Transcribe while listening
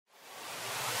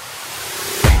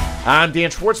I'm Dan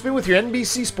Schwartzman with your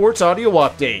NBC Sports Audio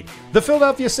Update. The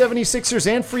Philadelphia 76ers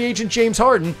and free agent James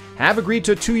Harden have agreed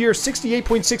to a 2-year,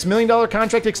 $68.6 million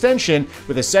contract extension,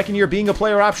 with a second year being a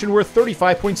player option worth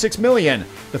 $35.6 million.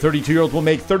 The 32-year-old will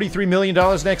make $33 million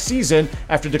next season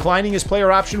after declining his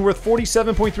player option worth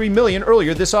 $47.3 million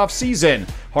earlier this offseason.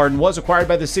 Harden was acquired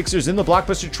by the Sixers in the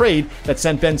blockbuster trade that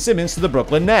sent Ben Simmons to the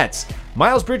Brooklyn Nets.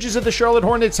 Miles Bridges of the Charlotte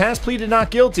Hornets has pleaded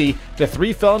not guilty to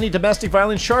 3 felony domestic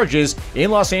violence charges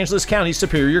in Los Angeles County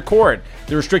Superior Court.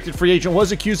 The restricted free agent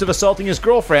was accused of assaulting his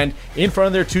girlfriend in front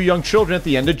of their 2 young children at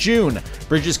the end of June.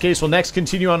 Bridges' case will next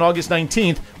continue on August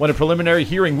 19th when a preliminary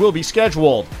hearing will be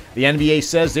scheduled. The NBA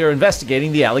says they're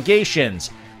investigating the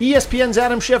allegations. ESPN's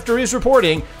Adam Schefter is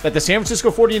reporting that the San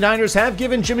Francisco 49ers have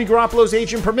given Jimmy Garoppolo's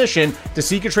agent permission to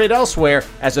seek a trade elsewhere,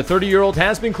 as the 30-year-old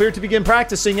has been cleared to begin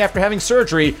practicing after having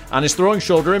surgery on his throwing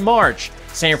shoulder in March.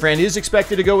 San Fran is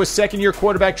expected to go with second-year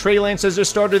quarterback Trey Lance as their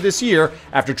starter this year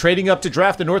after trading up to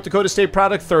draft the North Dakota State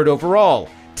product 3rd overall.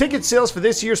 Ticket sales for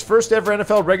this year's first-ever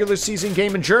NFL regular season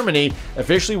game in Germany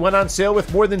officially went on sale,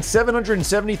 with more than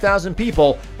 770,000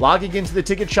 people logging into the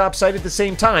ticket shop site at the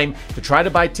same time to try to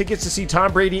buy tickets to see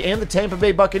Tom Brady and the Tampa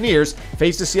Bay Buccaneers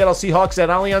face the Seattle Seahawks at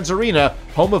Allianz Arena,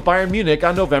 home of Bayern Munich,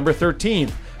 on November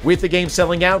 13th. With the game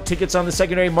selling out, tickets on the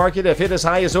secondary market have hit as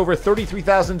high as over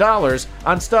 $33,000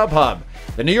 on StubHub.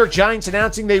 The New York Giants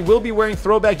announcing they will be wearing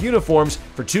throwback uniforms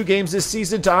for 2 games this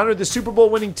season to honor the Super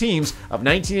Bowl winning teams of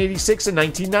 1986 and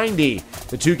 1990.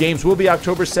 The 2 games will be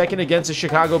October 2nd against the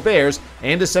Chicago Bears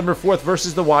and December 4th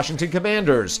versus the Washington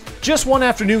Commanders. Just one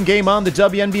afternoon game on the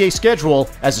WNBA schedule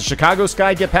as the Chicago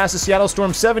Sky get past the Seattle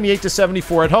Storm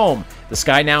 78-74 at home. The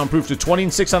Sky now improved to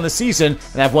 20-6 on the season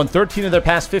and have won 13 of their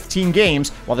past 15 games,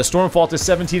 while the Storm fall to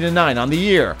 17-9 on the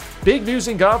year. Big news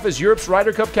in golf as Europe's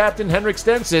Ryder Cup captain Henrik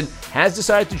Stenson has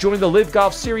decided to join the LIV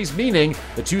Golf Series, meaning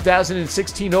the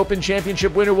 2016 Open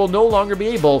Championship winner will no longer be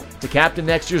able to captain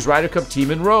next year's Ryder Cup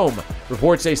team in Rome.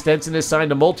 Reports say Stenson has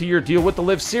signed a multi-year deal with the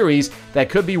LIV Series that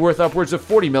could be worth upwards of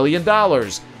 $40 million.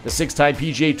 The 6-time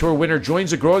PGA Tour winner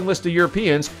joins a growing list of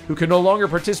Europeans who can no longer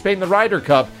participate in the Ryder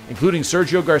Cup, including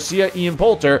Sergio Garcia, Ian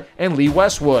Poulter, and Lee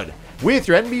Westwood. With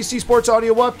your NBC Sports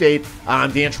Audio Update,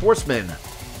 I'm Dan Schwartzman.